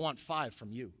says, I want 5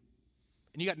 from you.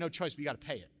 And you got no choice, but you got to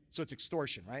pay it. So it's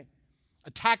extortion, right?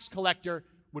 A tax collector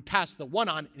would pass the 1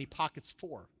 on, and he pockets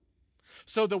 4.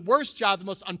 So the worst job, the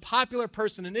most unpopular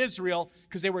person in Israel,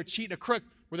 because they were a cheat and a crook,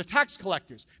 were the tax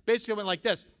collectors. Basically, it went like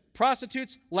this.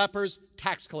 Prostitutes, lepers,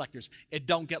 tax collectors. It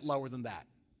don't get lower than that.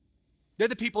 They're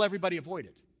the people everybody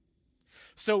avoided.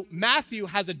 So Matthew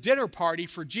has a dinner party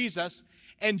for Jesus,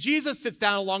 and Jesus sits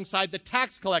down alongside the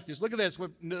tax collectors. Look at this,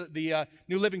 what the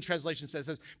New Living Translation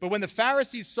says. But when the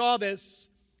Pharisees saw this,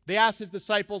 they asked his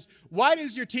disciples, why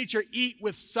does your teacher eat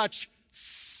with such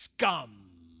scum?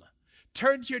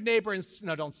 Turn to your neighbor and,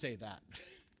 no, don't say that.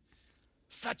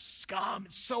 Such scum,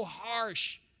 it's so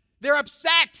harsh. They're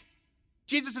upset.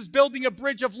 Jesus is building a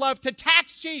bridge of love to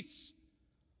tax cheats.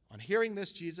 On hearing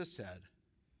this, Jesus said,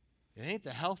 it ain't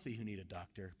the healthy who need a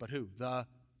doctor, but who? The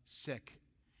sick.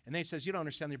 And then he says, you don't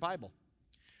understand your Bible.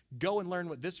 Go and learn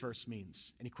what this verse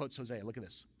means. And he quotes Hosea. Look at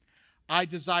this. I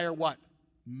desire what?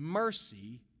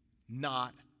 Mercy,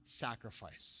 not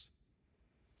sacrifice.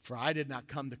 For I did not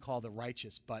come to call the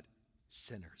righteous, but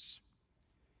sinners.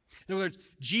 In other words,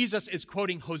 Jesus is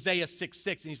quoting Hosea 6:6,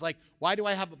 and he's like, why do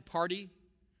I have a party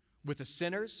with the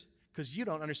sinners? Because you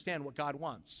don't understand what God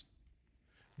wants.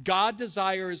 God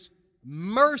desires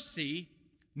mercy,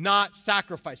 not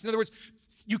sacrifice. In other words,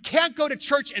 you can't go to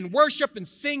church and worship and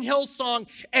sing Hillsong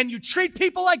and you treat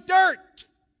people like dirt.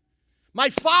 My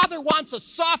Father wants a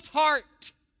soft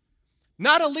heart,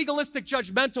 not a legalistic,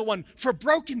 judgmental one for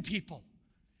broken people.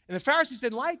 And the Pharisees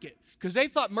didn't like it because they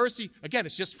thought mercy, again,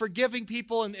 it's just forgiving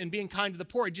people and being kind to the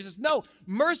poor. And Jesus says, no,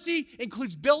 mercy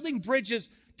includes building bridges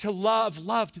to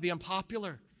love to the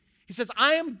unpopular. He says,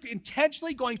 I am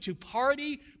intentionally going to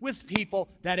party with people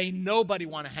that ain't nobody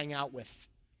want to hang out with.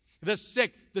 The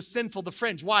sick, the sinful, the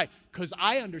fringe. Why? Because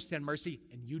I understand mercy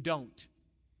and you don't.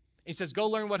 He says, go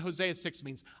learn what Hosea 6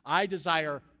 means. I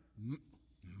desire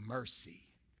mercy,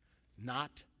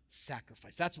 not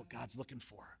sacrifice. That's what God's looking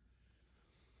for.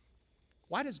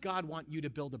 Why does God want you to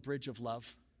build a bridge of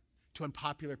love to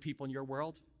unpopular people in your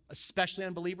world, especially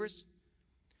unbelievers?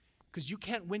 Because you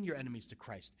can't win your enemies to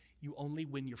Christ. You only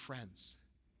win your friends.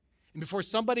 And before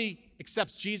somebody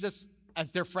accepts Jesus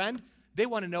as their friend, they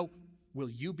want to know, will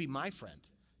you be my friend?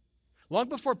 Long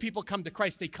before people come to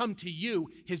Christ, they come to you,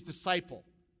 his disciple.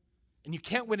 And you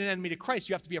can't win an enemy to Christ.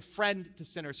 You have to be a friend to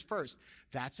sinners first.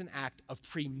 That's an act of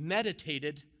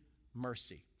premeditated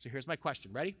mercy. So here's my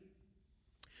question. Ready?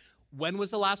 When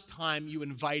was the last time you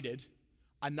invited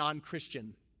a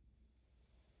non-Christian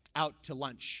out to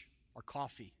lunch or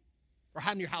coffee or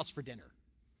had in your house for dinner?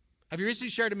 Have you recently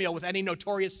shared a meal with any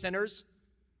notorious sinners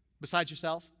besides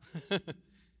yourself?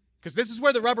 Because this is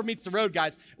where the rubber meets the road,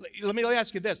 guys. Let me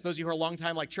ask you this. Those of you who are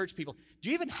long-time like church people, do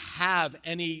you even have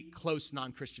any close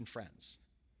non-Christian friends?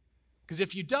 Because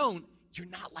if you don't, you're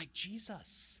not like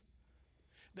Jesus.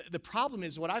 The problem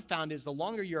is, what I've found is the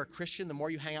longer you're a Christian, the more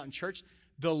you hang out in church,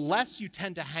 the less you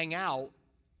tend to hang out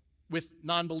with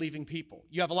non-believing people.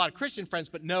 You have a lot of Christian friends,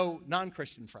 but no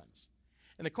non-Christian friends.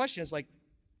 And the question is, like,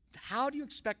 how do you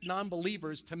expect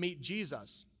non-believers to meet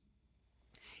Jesus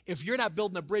if you're not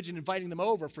building a bridge and inviting them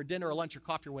over for dinner or lunch or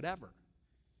coffee or whatever?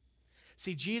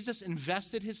 See, Jesus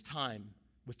invested his time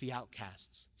with the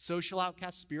outcasts, social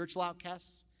outcasts, spiritual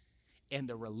outcasts, and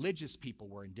the religious people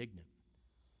were indignant.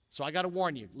 So I got to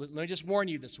warn you. Let me just warn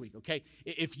you this week, okay?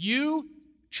 If you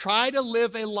try to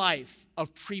live a life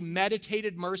of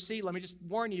premeditated mercy, let me just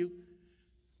warn you,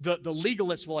 the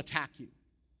legalists will attack you.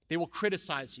 They will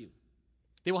criticize you.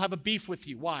 They will have a beef with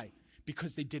you. Why?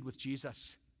 Because they did with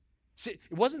Jesus. See, it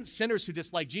wasn't sinners who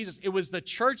disliked Jesus. It was the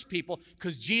church people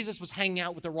because Jesus was hanging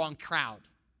out with the wrong crowd.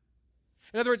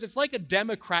 In other words, it's like a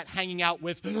Democrat hanging out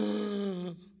with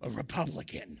a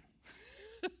Republican.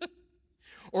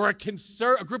 Or a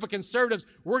group of conservatives.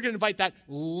 We're going to invite that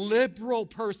liberal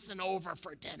person over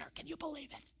for dinner. Can you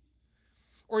believe it?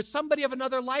 Or somebody of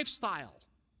another lifestyle.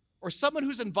 Or someone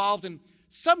who's involved in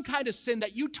some kind of sin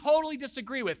that you totally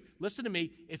disagree with. Listen to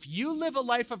me. If you live a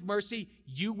life of mercy,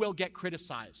 you will get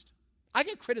criticized. I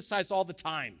get criticized all the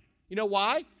time. You know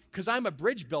why? Because I'm a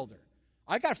bridge builder.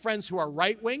 I got friends who are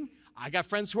right-wing. I got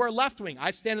friends who are left wing.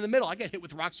 I stand in the middle. I get hit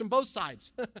with rocks from both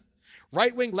sides.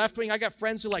 Right wing, left wing. I got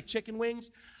friends who like chicken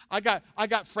wings. I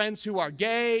got friends who are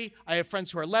gay. I have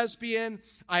friends who are lesbian.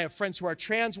 I have friends who are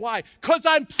trans. Why? Because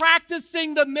I'm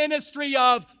practicing the ministry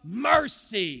of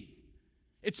mercy.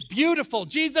 It's beautiful.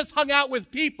 Jesus hung out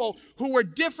with people who were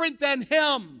different than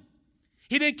him.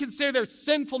 He didn't consider their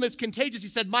sinfulness contagious. He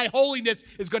said, my holiness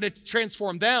is going to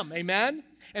transform them. Amen?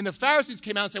 And the Pharisees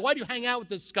came out and said, why do you hang out with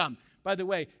this scum? By the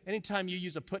way, anytime you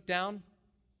use a put down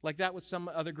like that with some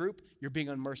other group, you're being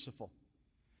unmerciful.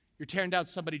 You're tearing down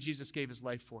somebody Jesus gave his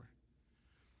life for.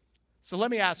 So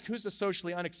let me ask, who's the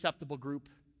socially unacceptable group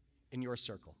in your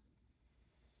circle?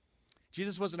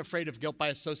 Jesus wasn't afraid of guilt by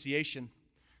association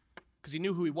because he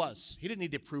knew who he was. He didn't need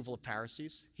the approval of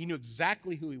Pharisees. He knew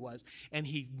exactly who he was, and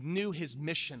he knew his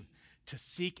mission to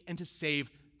seek and to save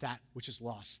that which is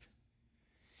lost.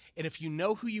 And if you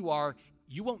know who you are,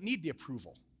 you won't need the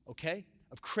approval, okay,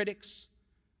 of critics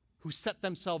who set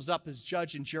themselves up as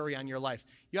judge and jury on your life.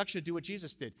 You actually do what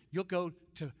Jesus did. You'll go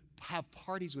to have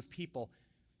parties with people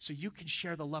so you can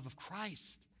share the love of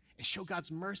Christ and show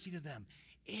God's mercy to them.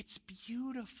 It's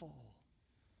beautiful.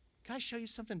 Can I show you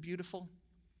something beautiful?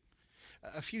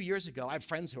 A few years ago, I have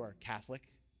friends who are Catholic,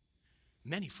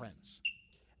 many friends,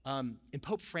 and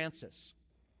Pope Francis,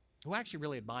 who I actually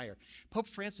really admire. Pope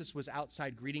Francis was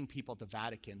outside greeting people at the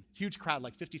Vatican, huge crowd,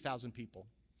 like 50,000 people.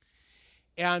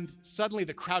 And suddenly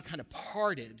the crowd kind of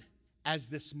parted as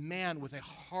this man with a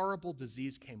horrible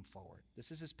disease came forward.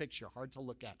 This is his picture, hard to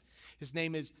look at. His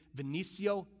name is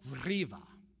Vinicio Riva.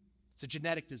 It's a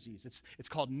genetic disease. It's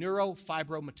called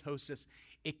neurofibromatosis.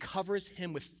 It covers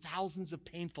him with thousands of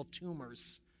painful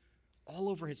tumors all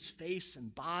over his face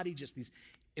and body, just these,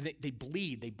 and they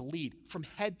bleed from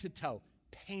head to toe.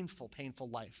 Painful, painful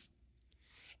life.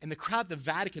 And the crowd at the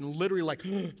Vatican literally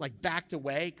like backed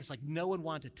away because like no one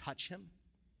wanted to touch him.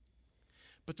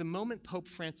 But the moment Pope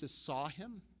Francis saw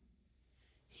him,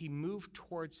 he moved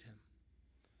towards him,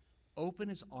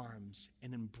 opened his arms,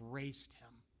 and embraced him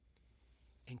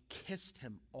and kissed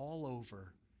him all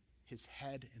over his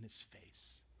head and his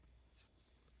face.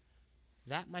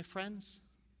 That, my friends,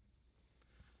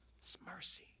 is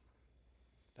mercy.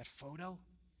 That photo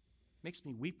makes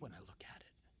me weep when I look at it.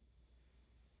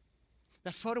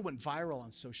 That photo went viral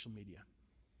on social media.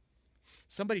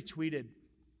 Somebody tweeted,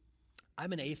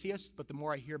 I'm an atheist, but the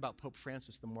more I hear about Pope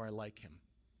Francis, the more I like him.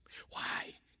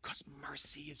 Why? Because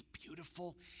mercy is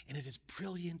beautiful, and it is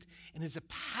brilliant, and it is a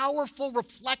powerful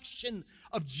reflection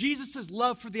of Jesus'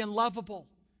 love for the unlovable.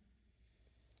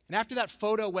 And after that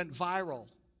photo went viral,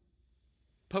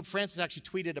 Pope Francis actually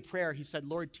tweeted a prayer. He said,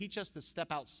 Lord, teach us to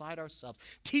step outside ourselves.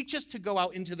 Teach us to go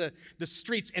out into the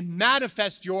streets and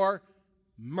manifest your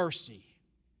mercy.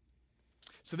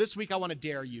 So this week I want to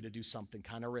dare you to do something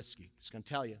kind of risky. Just going to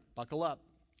tell you, buckle up.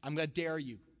 I'm going to dare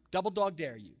you, double dog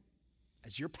dare you.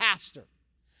 As your pastor,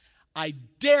 I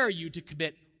dare you to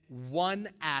commit one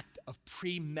act of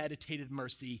premeditated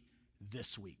mercy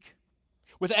this week.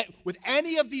 With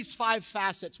any of these 5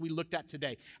 facets we looked at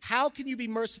today, how can you be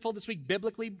merciful this week,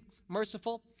 biblically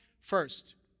merciful?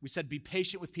 First, we said be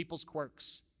patient with people's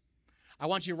quirks. I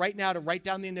want you right now to write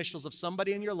down the initials of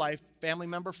somebody in your life, family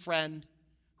member, friend,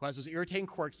 who has those irritating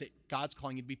quirks that God's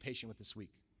calling you to be patient with this week.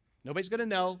 Nobody's going to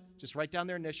know. Just write down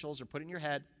their initials or put it in your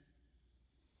head.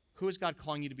 Who is God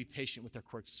calling you to be patient with their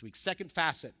quirks this week? Second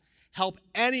facet, help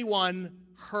anyone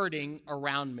hurting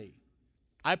around me.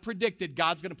 I predicted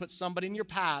God's going to put somebody in your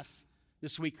path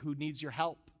this week who needs your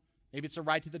help. Maybe it's a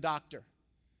ride to the doctor.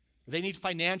 They need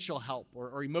financial help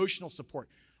or emotional support.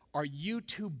 Are you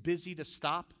too busy to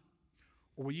stop?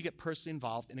 Or will you get personally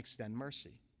involved and extend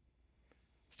mercy?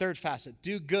 Third facet,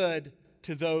 do good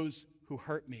to those who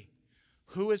hurt me.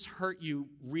 Who has hurt you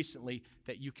recently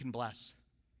that you can bless?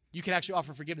 You can actually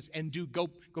offer forgiveness and go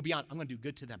beyond. I'm going to do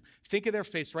good to them. Think of their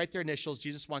face, write their initials.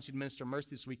 Jesus wants you to minister mercy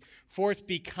this week. Fourth,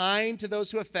 be kind to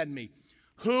those who offend me.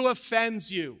 Who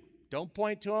offends you? Don't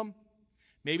point to them.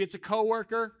 Maybe it's a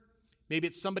coworker. Maybe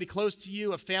it's somebody close to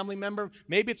you, a family member.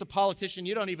 Maybe it's a politician.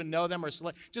 You don't even know them.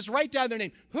 Just write down their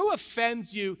name. Who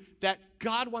offends you that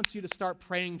God wants you to start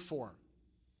praying for?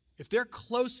 If they're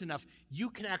close enough, you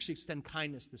can actually extend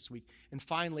kindness this week. And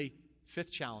finally,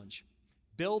 fifth challenge,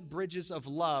 build bridges of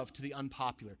love to the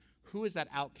unpopular. Who is that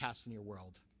outcast in your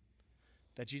world?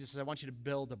 That Jesus says, I want you to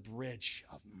build a bridge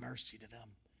of mercy to them.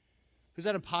 Who's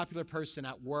that unpopular person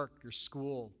at work or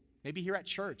school? Maybe here at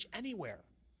church, anywhere.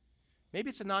 Maybe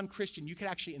it's a non-Christian you could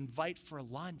actually invite for a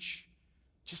lunch,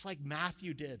 just like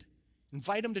Matthew did.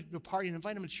 Invite them to a party and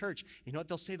invite them to church. You know what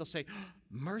they'll say? They'll say,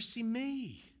 mercy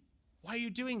me. Why are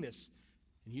you doing this?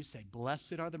 And you say,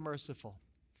 blessed are the merciful,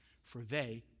 for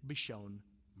they will be shown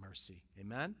mercy.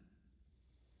 Amen?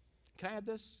 Can I add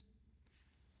this?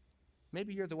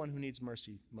 Maybe you're the one who needs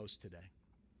mercy most today.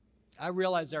 I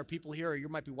realize there are people here, or you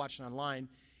might be watching online,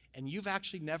 and you've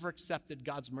actually never accepted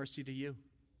God's mercy to you.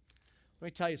 Let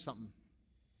me tell you something.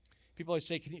 People always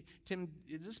say, Tim,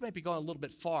 this might be going a little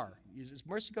bit far. Does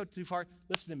mercy go too far?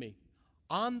 Listen to me.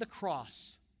 On the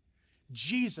cross,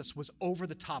 Jesus was over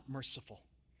the top merciful.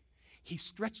 He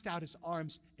stretched out his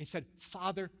arms and he said,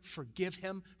 Father, forgive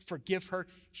him, forgive her.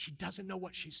 She doesn't know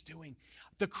what she's doing.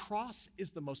 The cross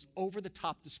is the most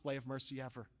over-the-top display of mercy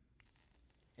ever.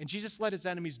 And Jesus let his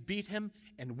enemies beat him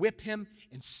and whip him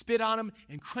and spit on him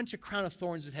and crunch a crown of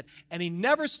thorns in his head. And he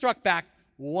never struck back.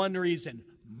 One reason,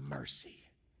 mercy.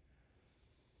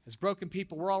 As broken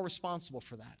people, we're all responsible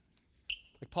for that.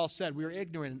 Like Paul said, we were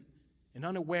ignorant and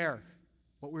unaware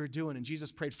what we were doing. And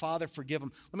Jesus prayed, Father, forgive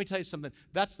them. Let me tell you something.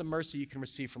 That's the mercy you can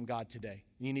receive from God today.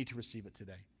 And you need to receive it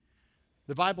today.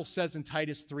 The Bible says in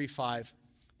Titus 3:5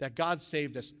 that God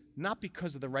saved us not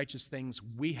because of the righteous things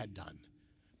we had done,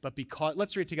 but because,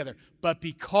 let's read it together, but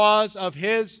because of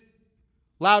his,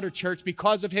 louder church,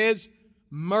 because of his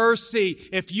mercy.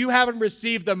 If you haven't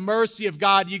received the mercy of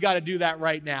God, you got to do that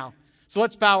right now. So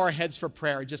let's bow our heads for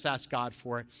prayer and just ask God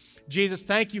for it. Jesus,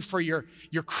 thank you for your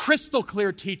crystal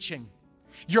clear teaching,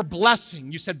 your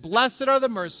blessing. You said, blessed are the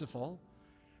merciful,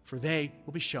 for they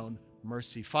will be shown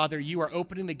mercy. Father, you are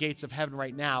opening the gates of heaven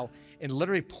right now and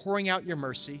literally pouring out your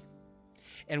mercy.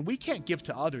 And we can't give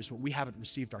to others what we haven't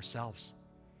received ourselves.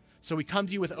 So we come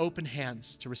to you with open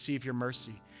hands to receive your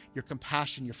mercy, your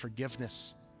compassion, your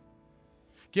forgiveness.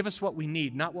 Give us what we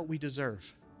need, not what we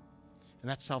deserve. And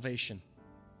that's salvation.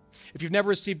 If you've never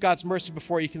received God's mercy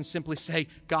before, you can simply say,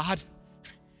 God,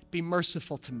 be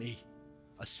merciful to me,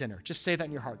 a sinner. Just say that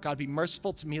in your heart. God, be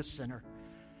merciful to me, a sinner.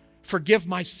 Forgive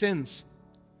my sins.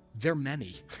 They're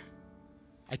many.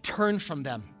 I turn from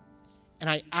them and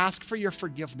I ask for your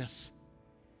forgiveness.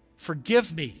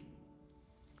 Forgive me.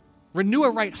 Renew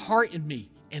a right heart in me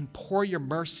and pour your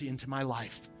mercy into my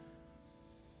life.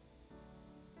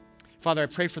 Father, I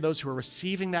pray for those who are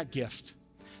receiving that gift,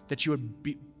 that you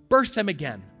would birth them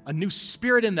again, a new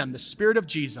spirit in them, the Spirit of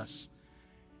Jesus,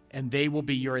 and they will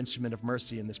be your instrument of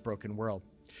mercy in this broken world.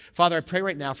 Father, I pray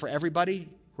right now for everybody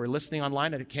who are listening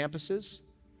online at campuses,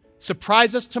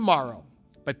 surprise us tomorrow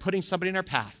by putting somebody in our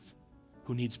path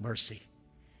who needs mercy.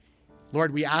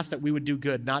 Lord, we ask that we would do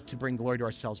good, not to bring glory to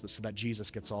ourselves, but so that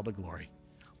Jesus gets all the glory.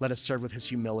 Let us serve with his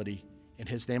humility. In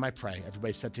his name I pray.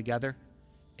 Everybody said together,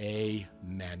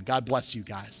 amen. God bless you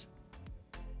guys.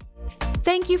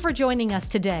 Thank you for joining us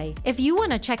today. If you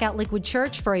want to check out Liquid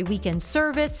Church for a weekend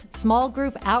service, small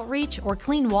group outreach, or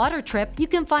clean water trip, you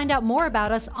can find out more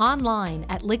about us online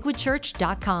at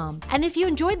liquidchurch.com. And if you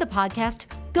enjoyed the podcast,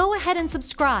 go ahead and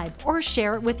subscribe or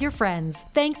share it with your friends.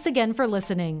 Thanks again for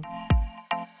listening.